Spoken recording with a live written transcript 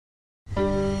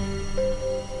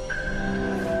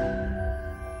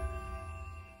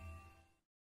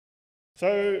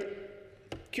So,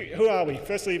 who are we?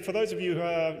 Firstly, for those of you who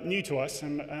are new to us,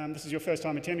 and this is your first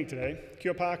time attending today,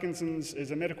 Cure Parkinson's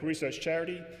is a medical research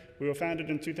charity. We were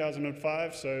founded in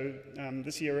 2005, so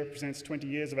this year represents 20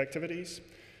 years of activities.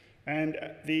 And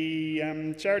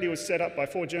the charity was set up by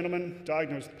 4 gentlemen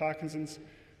diagnosed with Parkinson's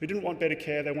who didn't want better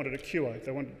care, they wanted a cure.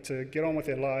 They wanted to get on with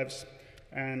their lives,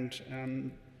 and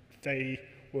they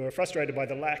were frustrated by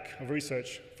the lack of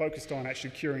research focused on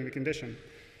actually curing the condition.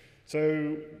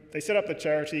 So they set up the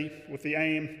charity with the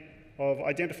aim of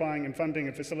identifying and funding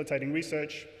and facilitating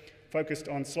research focused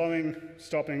on slowing,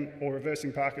 stopping, or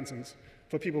reversing Parkinson's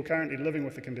for people currently living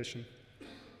with the condition.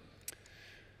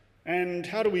 And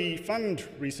how do we fund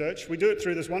research? We do it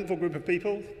through this wonderful group of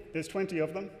people. There's 20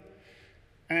 of them.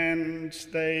 And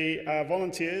they are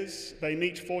volunteers. They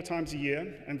meet 4 times a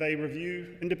year, and they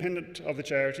review, independent of the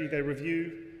charity, they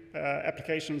review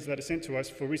applications that are sent to us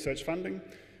for research funding.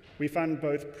 We fund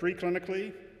both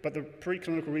preclinically, but the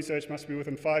preclinical research must be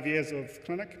within 5 years of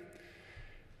clinic.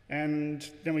 And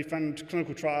then we fund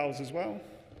clinical trials as well.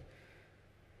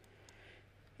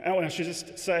 Oh, and I should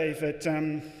just say that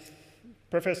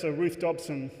Professor Ruth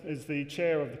Dobson is the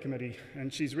chair of the committee,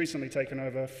 and she's recently taken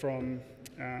over from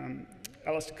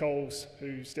Alistair Coles,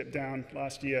 who stepped down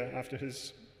last year after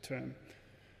his term.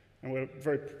 And we're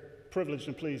very privileged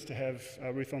and pleased to have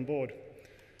Ruth on board.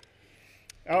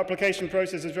 Our application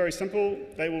process is very simple.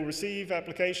 They will receive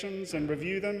applications and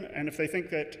review them, and if they think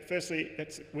that, firstly,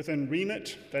 it's within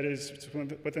remit, that is, it's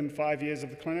within 5 years of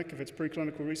the clinic, if it's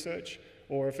preclinical research,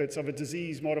 or if it's of a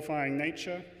disease-modifying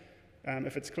nature,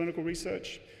 if it's clinical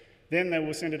research, then they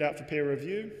will send it out for peer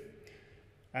review.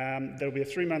 There'll be a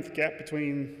 3-month gap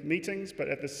between meetings, but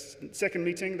at the second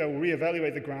meeting, they will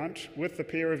reevaluate the grant with the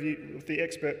peer review, with the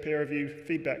expert peer review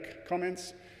feedback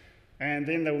comments, and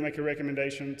then they will make a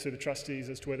recommendation to the trustees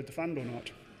as to whether to fund or not.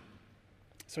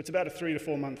 So it's about a 3 to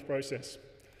 4 month process.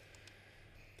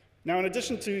 Now, in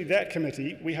addition to that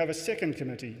committee, we have a second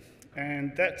committee,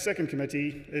 and that second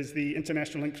committee is the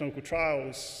International Linked Clinical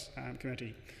Trials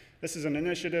Committee. This is an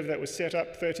initiative that was set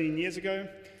up 13 years ago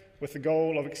with the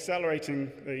goal of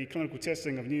accelerating the clinical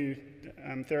testing of new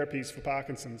therapies for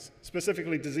Parkinson's,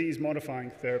 specifically disease-modifying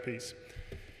therapies.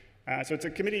 So it's a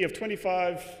committee of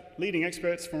 25 leading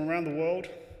experts from around the world,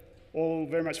 all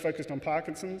very much focused on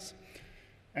Parkinson's.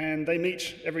 And they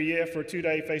meet every year for a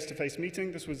 2-day face-to-face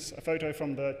meeting. This was a photo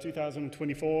from the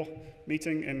 2024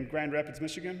 meeting in Grand Rapids,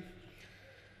 Michigan.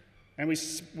 And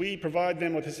we provide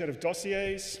them with a set of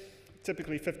dossiers,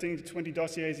 typically 15 to 20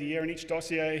 dossiers a year, and each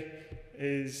dossier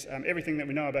is everything that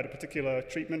we know about a particular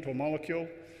treatment or molecule,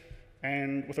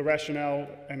 and with a rationale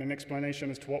and an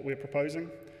explanation as to what we're proposing.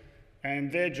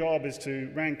 And their job is to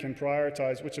rank and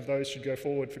prioritize which of those should go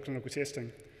forward for clinical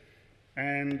testing.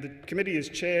 And the committee is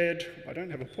chaired, I don't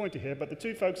have a pointer here, but the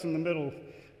 2 folks in the middle,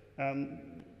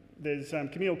 there's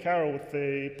Camille Carroll with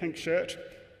the pink shirt.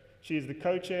 She is the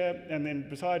co-chair, and then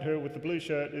beside her with the blue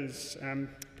shirt is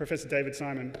Professor David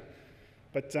Simon.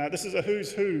 But this is a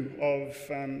who's who of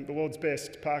the world's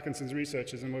best Parkinson's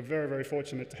researchers, and we're very, very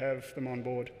fortunate to have them on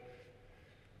board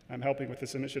helping with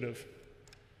this initiative.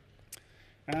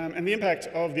 And the impact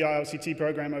of the ILCT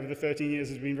program over the 13 years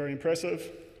has been very impressive.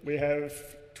 We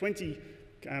have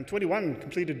 21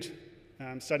 completed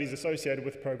studies associated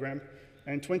with the program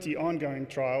and 20 ongoing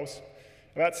trials.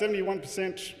 About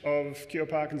 71% of Cure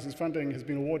Parkinson's funding has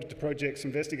been awarded to projects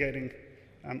investigating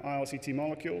ILCT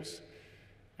molecules.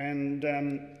 And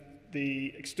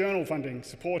the external funding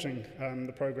supporting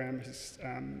the program is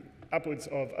upwards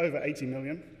of over 80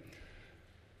 million.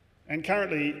 And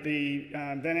currently, the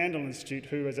Van Andel Institute,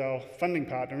 who is our funding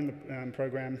partner in the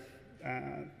program,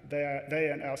 they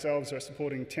and ourselves are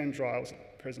supporting 10 trials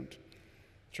at present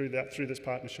through this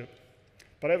partnership.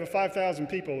 But over 5,000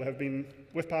 people have been,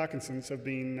 with Parkinson's, have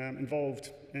been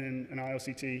involved in an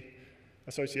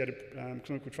ILCT-associated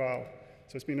clinical trial.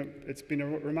 So it's been a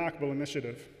remarkable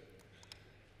initiative.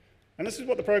 And this is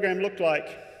what the program looked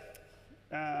like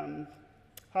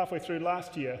halfway through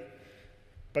last year.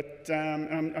 But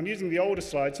I'm using the older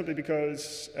slide simply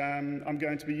because I'm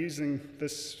going to be using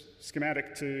this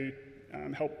schematic to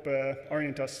help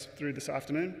orient us through this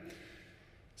afternoon.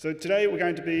 So today we're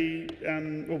going to be,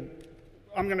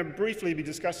 I'm going to briefly be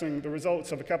discussing the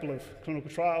results of a couple of clinical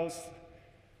trials.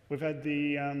 We've had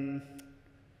the,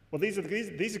 these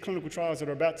are clinical trials that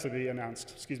are about to be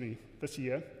announced, this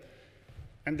year.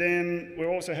 And then we'll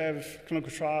also have clinical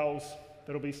trials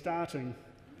that will be starting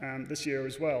this year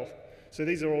as well. So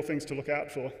these are all things to look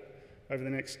out for over the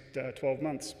next 12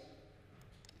 months.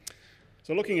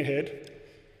 So looking ahead,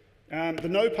 the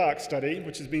NOPARK study,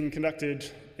 which has been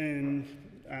conducted in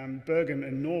Bergen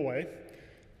in Norway,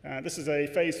 This is a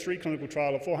phase 3 clinical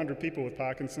trial of 400 people with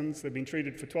Parkinson's. They've been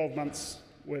treated for 12 months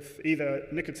with either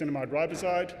nicotinamide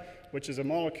riboside, which is a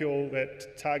molecule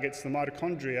that targets the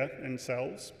mitochondria in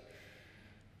cells,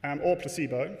 or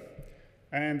placebo.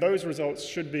 And those results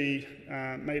should be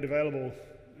made available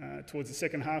towards the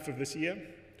second half of this year,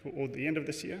 or the end of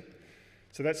this year.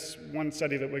 So that's one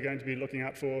study that we're going to be looking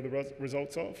out for the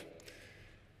results of.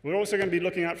 We're also going to be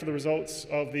looking out for the results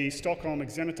of the Stockholm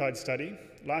exenatide study.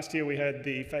 Last year we had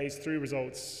the phase 3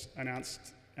 results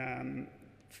announced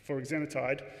for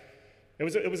exenatide. It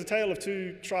was a tale of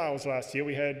two trials last year.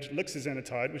 We had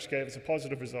lixazanatide, which gave us a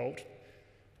positive result,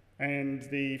 and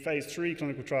the phase 3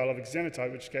 clinical trial of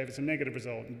exenatide, which gave us a negative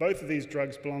result. And both of these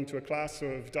drugs belong to a class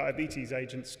of diabetes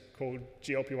agents called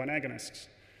GLP-1 agonists.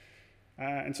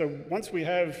 And so once we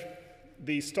have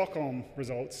the Stockholm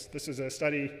results, this is a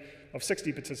study of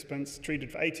 60 participants treated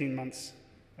for 18 months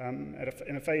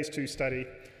in a phase 2 study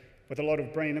with a lot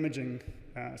of brain imaging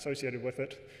associated with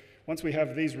it. Once we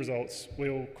have these results,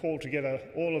 we'll call together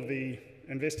all of the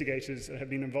investigators that have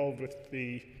been involved with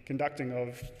the conducting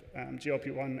of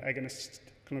GLP-1 agonist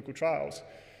clinical trials,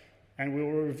 and we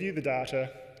will review the data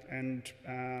and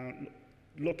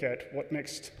look at what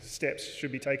next steps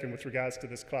should be taken with regards to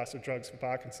this class of drugs for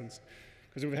Parkinson's.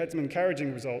 Because we've had some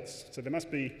encouraging results, so there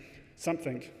must be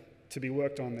something to be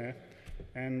worked on there,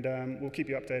 and we'll keep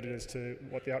you updated as to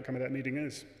what the outcome of that meeting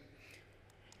is.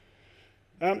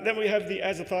 Then we have the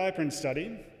azathioprine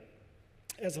study.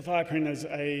 Azathioprine is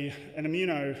an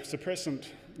immunosuppressant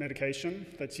medication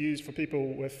that's used for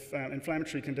people with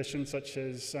inflammatory conditions such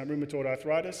as rheumatoid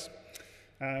arthritis.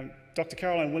 Dr.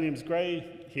 Caroline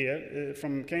Williams-Gray here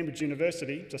from Cambridge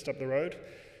University, just up the road,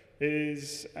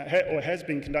 has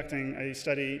been conducting a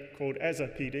study called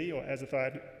AZA-PD, or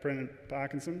azathioprine in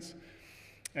Parkinson's,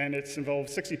 and it's involved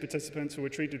 60 participants who were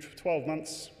treated for 12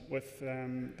 months with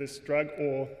this drug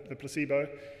or the placebo,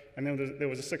 and then there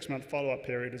was a 6-month follow-up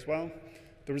period as well.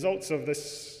 The results of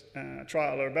this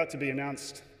trial are about to be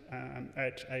announced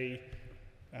at a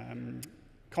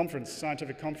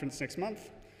scientific conference next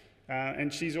month,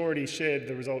 and she's already shared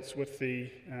the results with the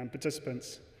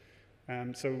participants.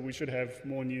 So we should have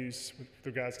more news with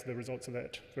regards to the results of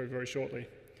that very, very shortly.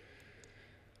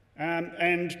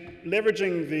 And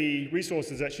leveraging the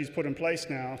resources that she's put in place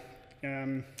now,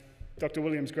 Dr.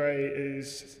 Williams-Gray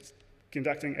is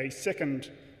conducting a second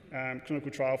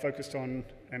clinical trial focused on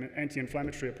an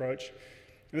anti-inflammatory approach.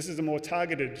 This is a more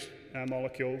targeted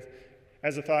molecule.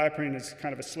 Azathioprine is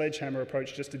kind of a sledgehammer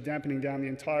approach just to dampening down the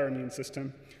entire immune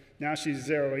system. Now she's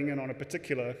zeroing in on a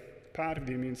particular part of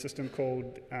the immune system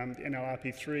called the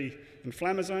NLRP3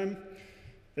 inflammasome.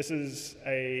 This is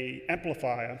an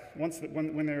amplifier.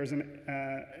 When there is an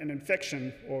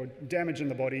infection or damage in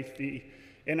the body, the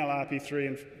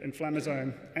NLRP3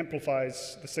 inflammasome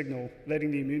amplifies the signal,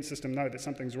 letting the immune system know that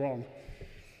something's wrong.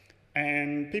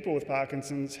 And people with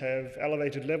Parkinson's have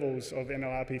elevated levels of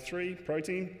NLRP3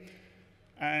 protein.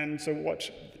 And so what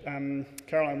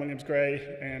Caroline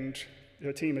Williams-Gray and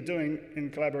her team are doing in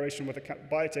collaboration with a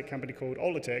biotech company called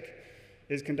Olitech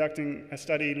is conducting a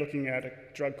study looking at a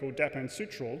drug called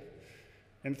dapansutral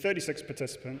in 36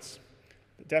 participants.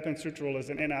 Dapansutral is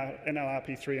an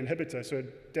NLRP3 inhibitor, so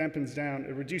it dampens down,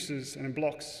 it reduces and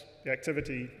blocks the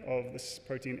activity of this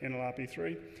protein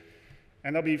NLRP3.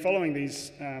 And they'll be following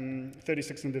these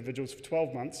 36 individuals for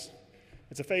 12 months.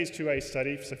 It's a phase 2A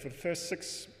study, so for the first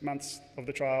 6 months of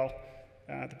the trial,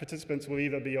 the participants will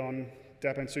either be on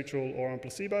dapansutral or on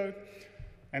placebo,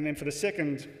 and then for the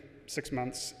second 6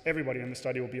 months, everybody in the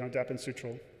study will be on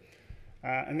dapansutral.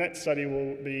 And that study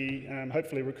will be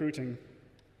hopefully recruiting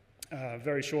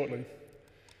very shortly.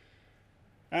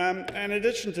 And in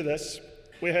addition to this,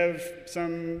 we have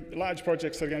some large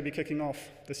projects that are going to be kicking off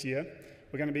this year.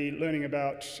 We're going to be learning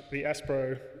about the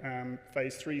ASPRO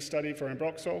phase 3 study for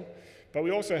Ambroxol, but we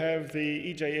also have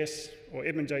the EJS, or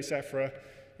Edmund J. Safra,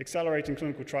 Accelerating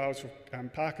Clinical Trials for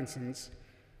Parkinson's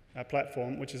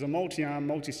platform, which is a multi-arm,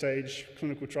 multi-stage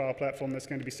clinical trial platform that's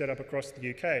going to be set up across the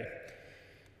UK.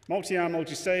 Multi-arm,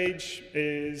 multi-stage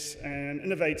is an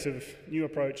innovative new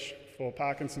approach for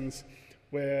Parkinson's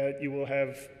where you will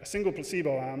have a single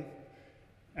placebo arm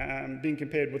being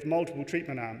compared with multiple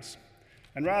treatment arms.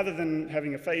 And rather than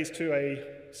having a phase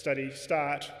 2A study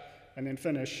start and then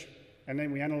finish, and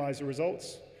then we analyze the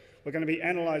results, we're going to be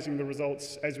analyzing the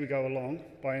results as we go along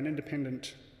by an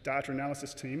independent data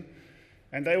analysis team,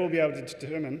 and they will be able to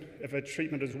determine if a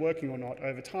treatment is working or not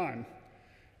over time.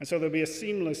 And so there'll be a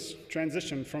seamless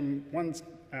transition from one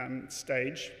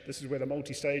stage, this is where the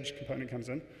multi-stage component comes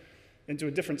in, into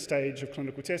a different stage of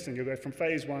clinical testing. You'll go from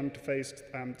phase 1 to phase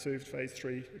 2 to phase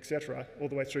 3, etc., all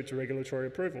the way through to regulatory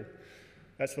approval.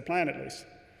 That's the plan, at least.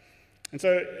 And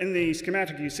so in the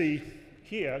schematic you see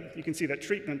here, you can see that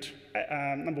treatment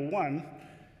number 1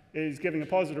 is giving a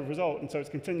positive result, and so it's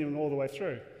continuing all the way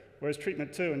through. Whereas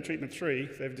treatment 2 and treatment 3,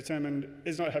 they've determined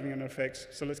is not having an effect,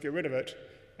 so let's get rid of it,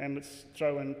 and let's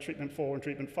throw in treatment 4 and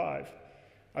treatment 5.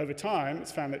 Over time,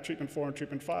 it's found that treatment 4 and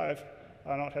treatment 5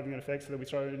 are not having an effect, so that we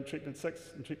throw in treatment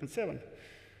 6 and treatment 7.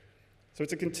 So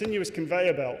it's a continuous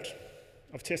conveyor belt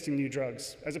of testing new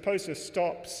drugs, as opposed to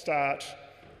stop, start,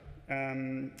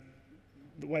 the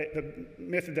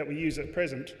method that we use at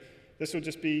present. This will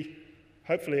just be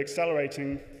hopefully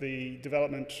accelerating the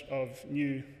development of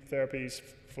new therapies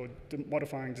for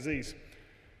modifying disease.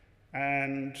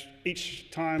 And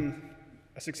each time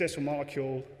a successful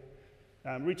molecule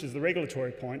reaches the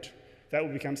regulatory point, that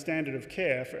will become standard of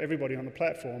care for everybody on the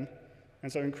platform.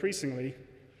 And so increasingly,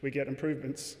 we get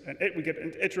improvements, and we get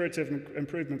iterative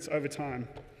improvements over time.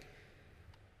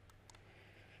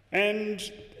 And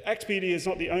ACT-PD is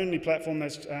not the only platform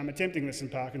that's attempting this in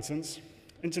Parkinson's.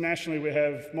 Internationally, we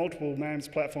have multiple MAMS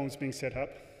platforms being set up.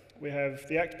 We have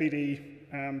the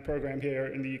ACT-PD program here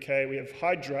in the UK. We have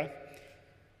Hydra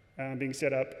being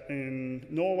set up in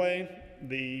Norway.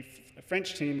 The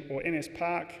French team, or NS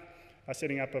Park, are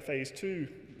setting up a phase 2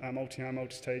 multi-arm,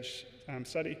 multi-stage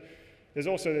study. There's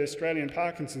also the Australian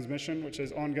Parkinson's Mission, which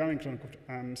has ongoing clinical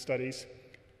studies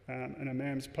in a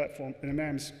MAMS platform, in a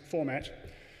MAMS format.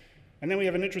 And then we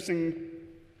have an interesting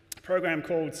program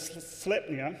called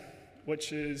Sleipnir,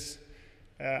 which is,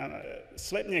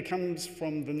 Sleipnir comes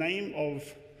from the name of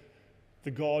the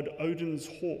god Odin's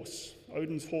horse.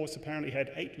 Odin's horse apparently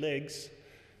had 8 legs,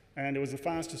 and it was the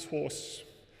fastest horse.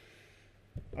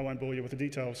 I won't bore you with the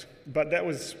details, but that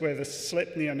was where the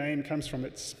Sleipnir name comes from.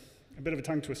 It's a bit of a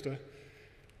tongue twister,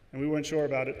 and we weren't sure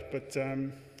about it, but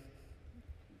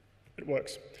it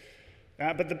works.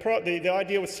 But the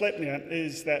idea with Sleipnir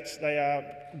is that they are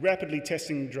rapidly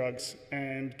testing drugs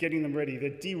and getting them ready. They're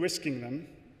de-risking them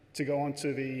to go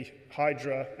onto the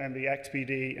Hydra and the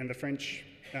ACT-PD and the French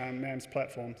MAMS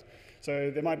platforms.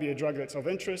 So there might be a drug that's of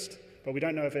interest, but we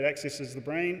don't know if it accesses the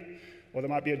brain, or there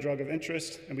might be a drug of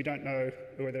interest, and we don't know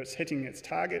whether it's hitting its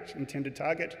target, intended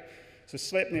target. So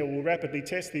Sleipnir will rapidly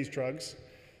test these drugs,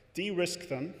 de-risk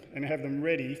them, and have them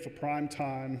ready for prime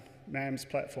time MAMS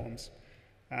platforms.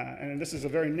 And this is a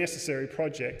very necessary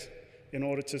project in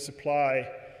order to supply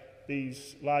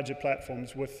these larger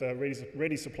platforms with a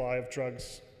ready supply of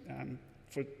drugs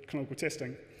for clinical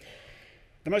testing.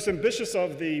 The most ambitious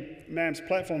of the MAMS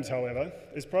platforms, however,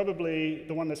 is probably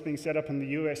the one that's being set up in the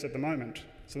US at the moment.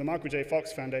 So the Michael J.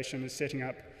 Fox Foundation is setting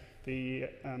up the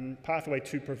Pathway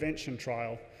to Prevention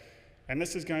trial. And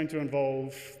this is going to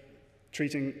involve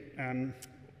treating,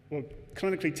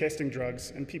 clinically testing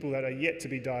drugs in people that are yet to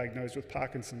be diagnosed with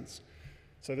Parkinson's.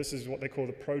 So this is what they call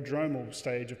the prodromal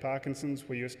stage of Parkinson's,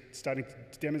 where you're starting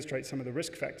to demonstrate some of the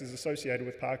risk factors associated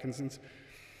with Parkinson's.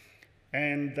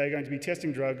 And they're going to be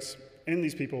testing drugs in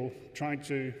these people, trying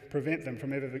to prevent them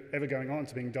from ever going on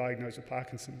to being diagnosed with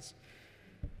Parkinson's.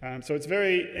 So it's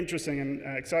very interesting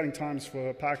and exciting times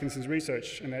for Parkinson's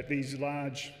research, in that these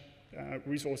large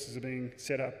resources are being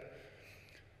set up.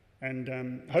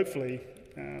 And hopefully,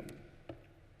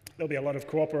 there'll be a lot of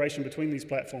cooperation between these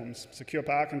platforms. Secure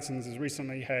Parkinson's has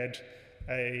recently had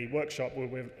a workshop where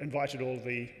we've invited all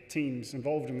the teams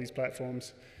involved in these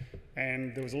platforms,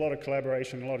 and there was a lot of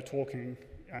collaboration, a lot of talking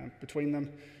between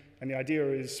them. And the idea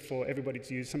is for everybody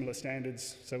to use similar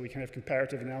standards so we can have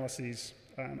comparative analyses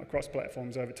across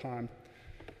platforms over time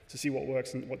to see what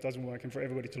works and what doesn't work, and for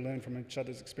everybody to learn from each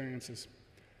other's experiences.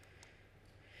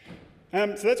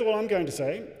 So that's all I'm going to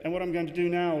say, and what I'm going to do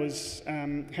now is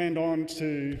hand on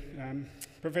to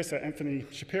Professor Anthony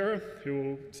Shapiro, who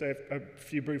will say a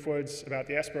few brief words about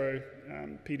the ASPRO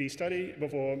PD study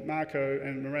before Marco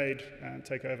and Mairead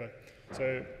take over.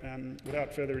 So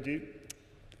without further ado,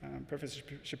 Professor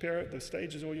Shapiro, the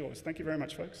stage is all yours. Thank you very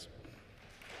much, folks.